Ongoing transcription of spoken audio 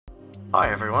Hi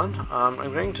everyone, I'm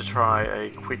going to try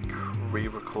a quick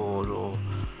re-record or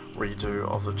redo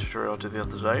of the tutorial I did the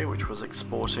other day, which was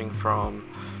exporting from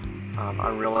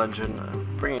Unreal Engine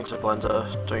and bringing it to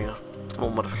Blender, doing a small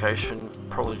modification,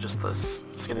 probably just the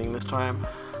skinning this time,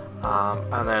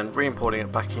 and then re-importing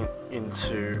it back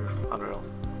into Unreal.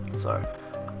 So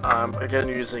again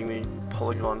using the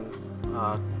Polygon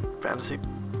Fantasy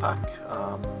pack.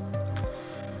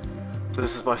 So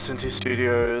this is by Synty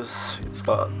Studios. It's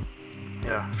got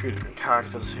a few different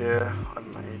characters here. I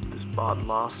made this bard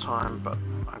last time, but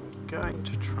I'm going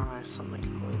to try something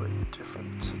a little bit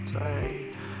different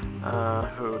today.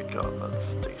 Who we got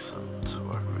that's decent to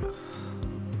work with?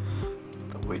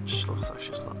 The witch looks like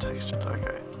she's not textured.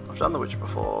 Okay, I've done the witch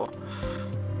before.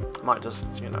 Might just,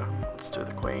 let's do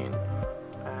the queen.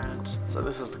 And so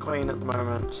this is the queen at the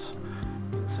moment.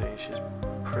 You can see she's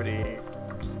pretty,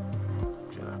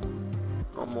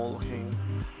 normal looking.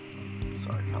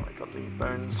 Sorry, I can't got the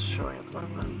bones showing at the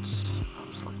moment.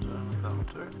 I'm selected only, that'll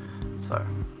do. So,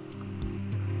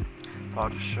 I'll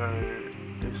just show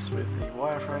this with the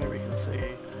wireframe. We can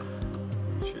see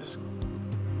she's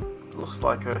looks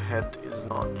like her head is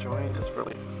not joined. It's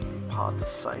really hard to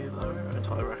say though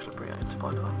until I actually bring it into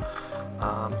Blender.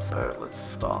 So let's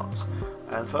start.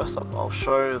 And first up, I'll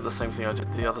show the same thing I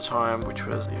did the other time, which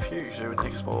was if you do an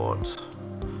export.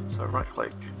 So right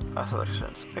click, asset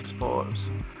actions, export.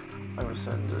 I'm going to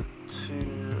send it to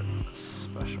a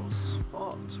special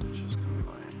spot, which is going to be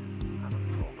my add-on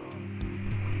folder.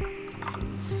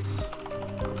 This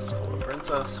is called a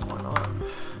princess, why not?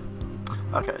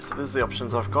 Okay, so these are the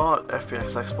options I've got.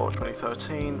 FBX Export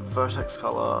 2013, Vertex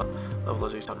Color, Level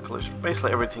of Detail Collision,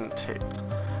 basically everything ticked.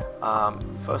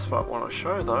 First part I want to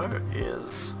show though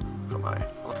is, got my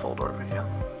other folder over here.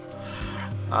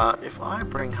 If I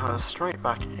bring her straight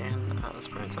back in as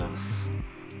princess,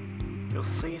 you'll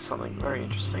see something very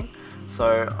interesting.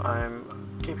 So I'm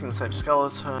keeping the same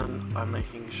skeleton, I'm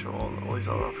making sure that all these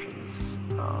other options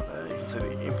are there. You can see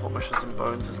the import meshes and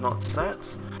bones is not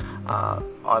set,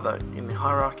 either in the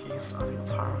hierarchies, I think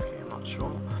it's hierarchy, I'm not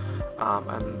sure,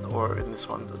 or in this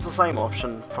one. It's the same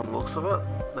option from the looks of it,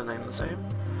 the name the same.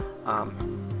 I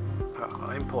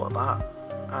import that,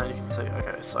 and you can see,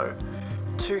 okay, so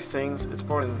two things, it's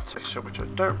brought in the texture which I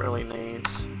don't really need.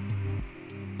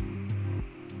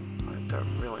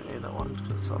 Don't really need that one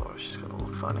because otherwise she's going to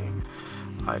look funny.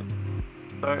 I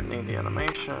don't need the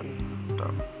animation,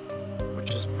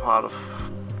 which is part of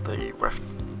the ref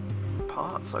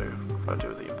part, so if I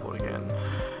do the import again,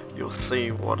 you'll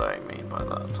see what I mean by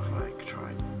that. So if I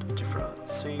try different,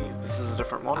 see, this is a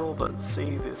different model, but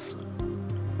see this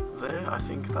there, I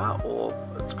think that, or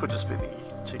it could just be the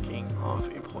ticking of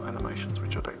import animations,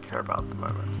 which I don't care about at the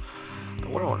moment.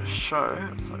 But what I want to show,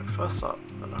 so first up,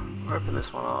 I'm going to open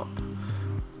this one up.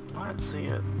 You might see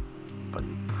it, but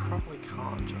you probably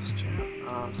can't just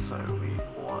yet. So we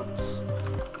want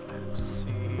to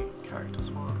see characters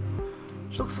one.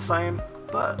 She looks the same,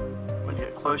 but when you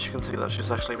get close you can see that she's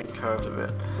actually been curved a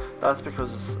bit. That's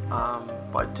because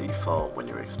by default when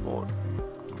you export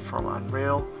from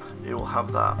Unreal, it will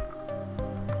have that.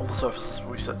 All the surfaces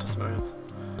will be set to smooth.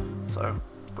 So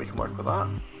we can work with that,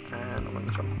 and I'm going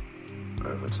to jump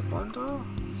over to Blender.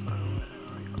 So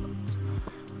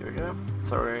here we go.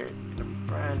 So we're in a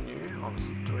brand new, I'll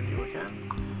just do a new again.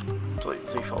 Delete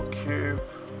the default cube.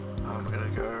 We're going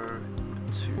to go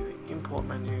to the import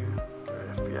menu, go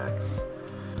to FBX,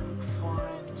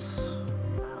 find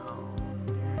our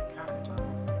new character,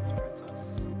 this princess.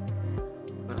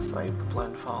 I'm going to save the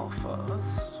blend file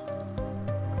first.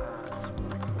 That's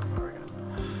what I call her again.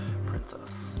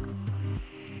 Princess.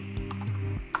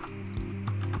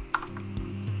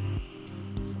 So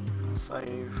I'm going to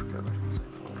save, go back and save.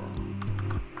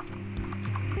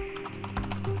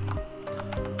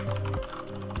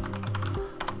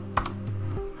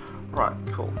 Right,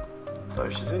 cool. So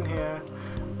she's in here,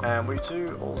 and we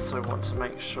do also want to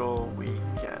make sure we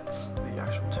get the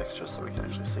actual texture so we can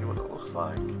actually see what it looks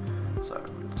like. So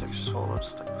with the textures folder,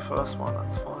 just take the first one,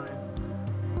 that's fine.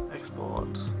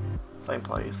 Export, same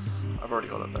place. I've already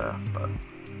got it there, but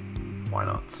why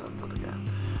not send it again?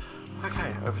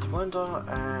 Okay, over to Blender,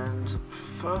 and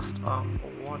first up,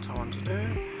 what I want to do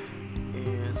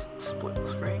is split the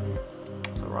screen.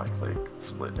 So right click,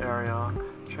 split area,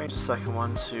 change the second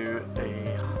one to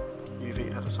a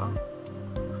UV editor.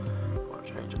 I'll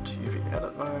change it to UV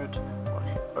edit mode. I'll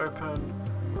hit open.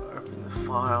 I'll open the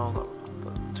file,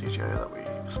 the TGA that we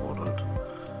exported.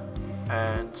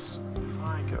 And if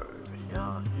I go over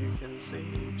here, you can see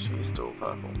she's still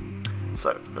purple.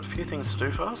 So we've got a few things to do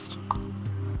first.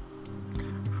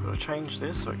 We've got to change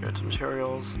this, so go to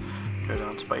materials, go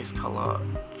down to base color,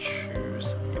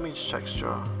 choose image edge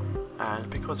texture, and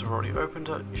because we've already opened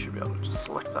it, you should be able to just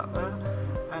select that there,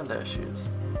 and there she is.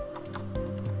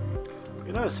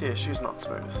 You notice here she's not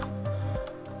smooth,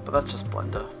 but that's just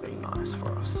Blender being nice for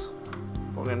us.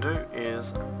 What we're going to do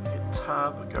is hit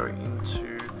tab, go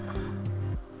into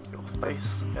your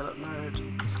face edit mode,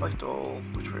 select all,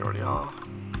 which we already are,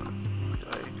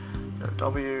 go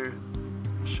W,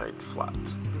 shade flat.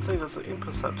 You can see there's an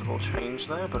imperceptible change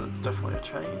there, but it's definitely a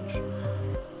change.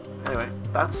 Anyway,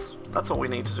 that's all we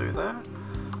need to do there.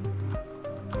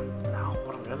 Now,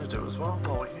 what I'm going to do as well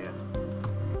while we're here,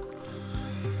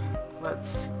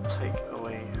 let's take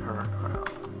away her crown.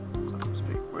 So I'll just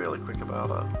be really quick about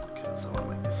it, because I want to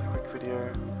make this a quick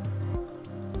video.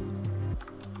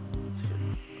 Let's hit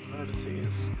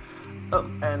vertices. Oh,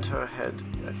 and her head.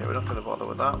 Okay, we're not going to bother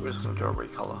with that, we're just going to draw a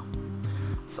recolor.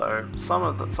 So some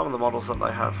of the models that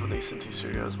they have for these Synty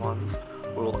Studios ones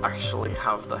will actually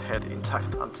have the head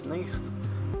intact underneath,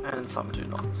 and some do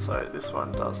not. So this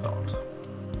one does not.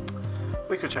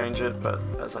 We could change it, but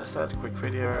as I said, quick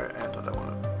video, and I don't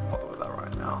want to bother with that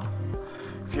right now.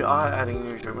 If you are adding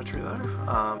new geometry though,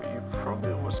 you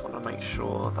probably always want to make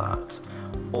sure that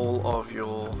all of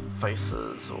your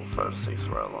faces or vertices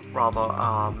rather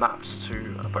are mapped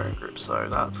to a bone group. So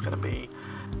that's going to be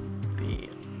the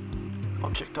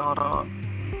object data,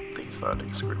 these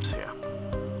vertex groups here,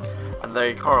 and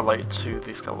they correlate to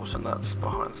the skeleton that's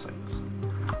behind the scenes.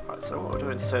 Right, so what we'll do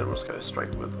instead, we'll just go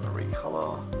straight with a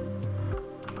recolor,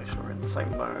 make sure we're in the same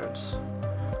mode.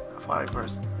 If I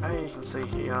press A, you can see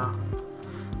here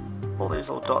all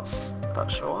these little dots that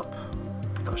show up,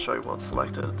 that show you what's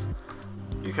selected.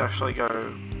 You can actually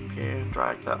go here,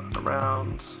 drag that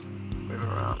around, move it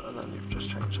around, and then you've just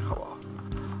changed the colour.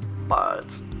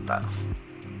 But that's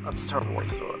a terrible way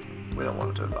to do it. We don't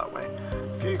want to do it that way.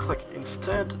 If you click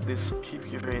instead this keep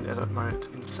UV in edit mode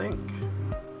in sync,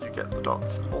 you get the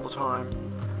dots all the time,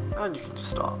 and you can just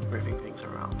start moving things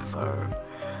around. So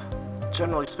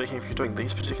generally speaking, if you're doing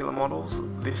these particular models,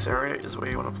 this area is where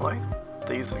you want to play.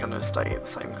 These are going to stay the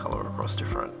same colour across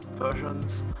different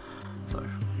versions. So,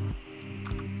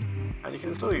 and you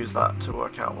can still use that to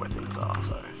work out where things are.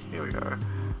 So here we go.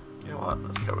 You know what?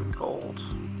 Let's go with gold.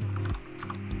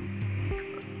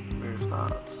 Move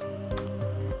that.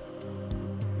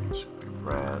 Should be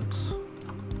red.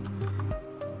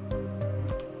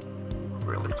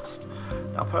 Really just...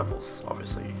 Now purple's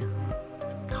obviously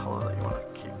a colour that you want to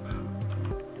keep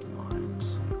in mind.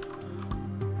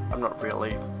 I'm not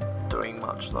really doing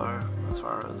much though, as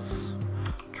far as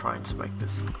trying to make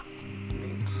this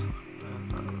neat.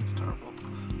 That's terrible.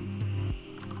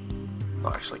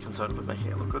 Not actually concerned with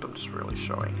making it look good, I'm just really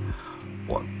showing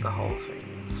what the whole thing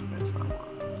is. Where's that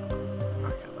one?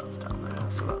 Okay, that's down there,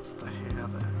 so that's the hair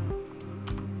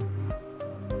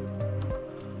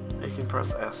there. You can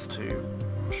press S to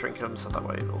shrink them so that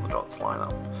way all the dots line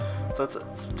up. So it's a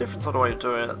different sort of way to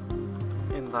do it,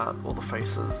 in that all the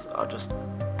faces are just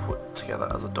put together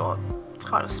as a dot. It's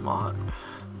kind of smart.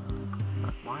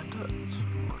 Don't mind it.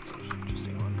 Well, it's an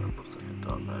interesting one that looks like a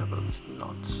dot there, but it's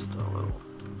not, it's just a little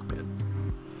bit.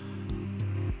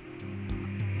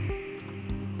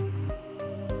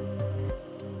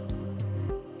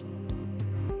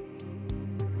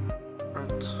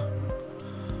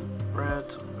 Red,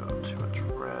 we've got too much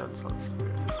red, so let's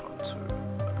move this one too.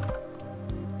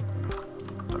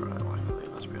 Don't really like the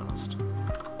either, to be honest.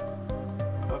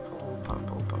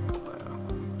 Purple there.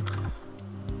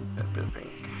 Yeah, a bit of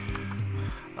pink.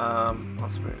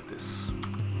 Let's move this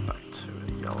back to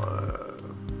a yellow.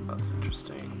 That's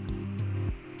interesting.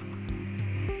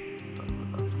 Don't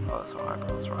know if that's our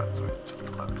eyebrows, right? So we need to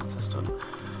keep that consistent.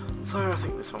 So I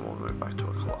think this one will move back to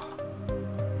a cloth.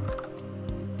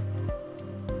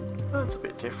 That's a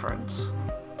bit different.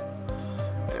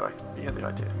 Anyway, you get the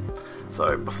idea.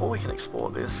 So before we can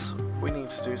export this, we need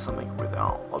to do something with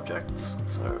our objects.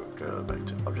 So go back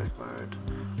to object mode.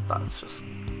 That's just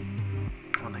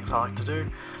one of the things I like to do.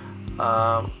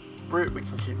 Root we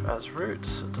can keep as root.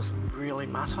 It doesn't really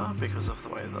matter because of the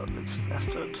way that it's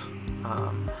nested.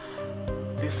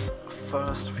 This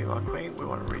first female queen, we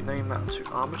want to rename that to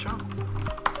armature.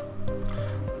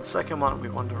 And the second one we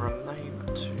want to rename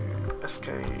to SK.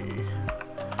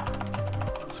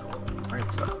 Let's call it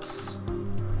princess.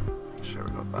 Make sure we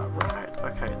got that right.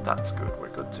 Okay, that's good. We're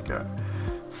good to go.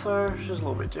 So she's a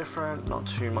little bit different, not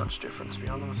too much different to be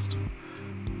honest.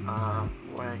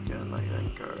 We're gonna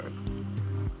then go.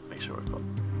 Make sure we've got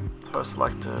her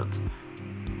selected.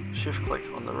 Shift click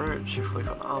on the root. Shift click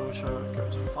on the armature. Go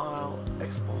to File,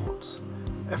 Export,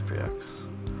 FBX.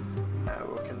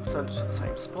 We can send it to the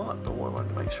same spot, but what we want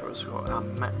to make sure is we've got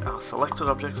our selected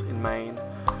objects in main.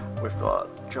 We've got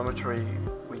geometry.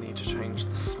 We need to change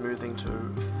the smooth everything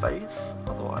to face,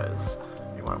 otherwise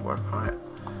it won't work right.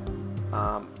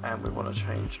 And we want to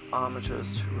change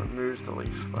armatures to remove the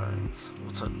leaf bones,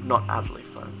 or to not add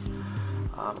leaf bones.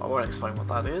 I won't explain what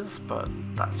that is, but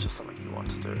that's just something you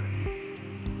want to do.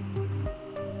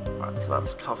 Right, so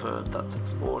that's covered, that's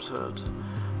exported.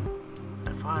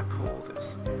 If I pull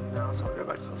this in now, so I'll go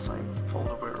back to the same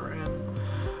folder we were in,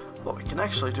 what we can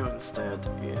actually do instead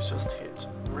is just hit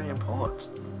re-import,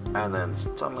 and then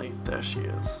suddenly there she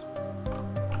is.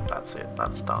 That's it,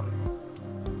 that's done.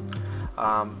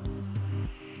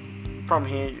 From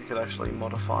here you could actually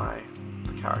modify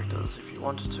the characters if you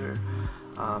wanted to.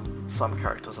 Some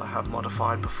characters I have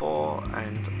modified before,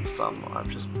 and some I've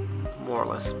just more or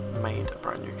less made a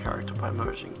brand new character by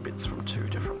merging bits from two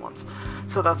different ones.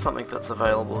 So that's something that's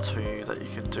available to you that you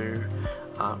could do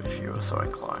if you were so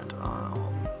inclined.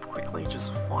 I'll quickly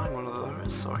just find one of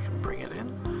those so I can bring it in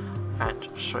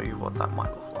and show you what that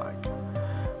might look like.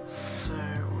 So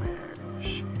where is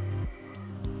she?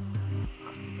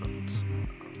 I've got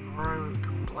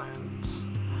Rogue Blend,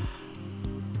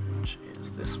 which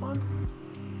is this one.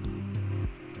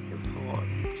 Import,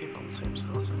 keep on the same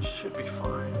skeleton, should be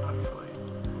fine, hopefully.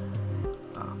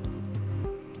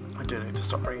 I do need to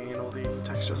stop bringing in all the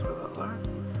textures with it though,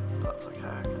 but that's okay,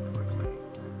 I can quickly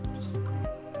just...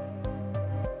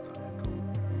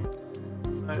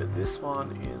 So this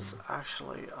one is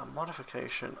actually a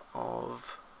modification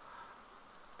of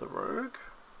the Rogue,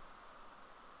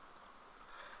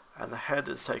 and the head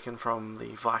is taken from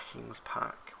the Vikings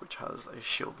pack, which has a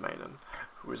shield maiden,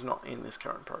 who is not in this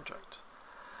current project.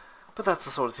 But that's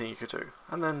the sort of thing you could do.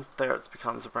 And then there it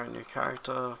becomes a brand new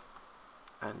character,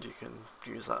 and you can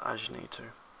use that as you need to.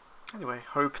 Anyway,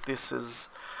 hope this is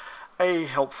A,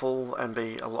 helpful, and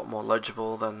B, a lot more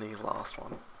legible than the last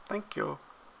one. Thank you.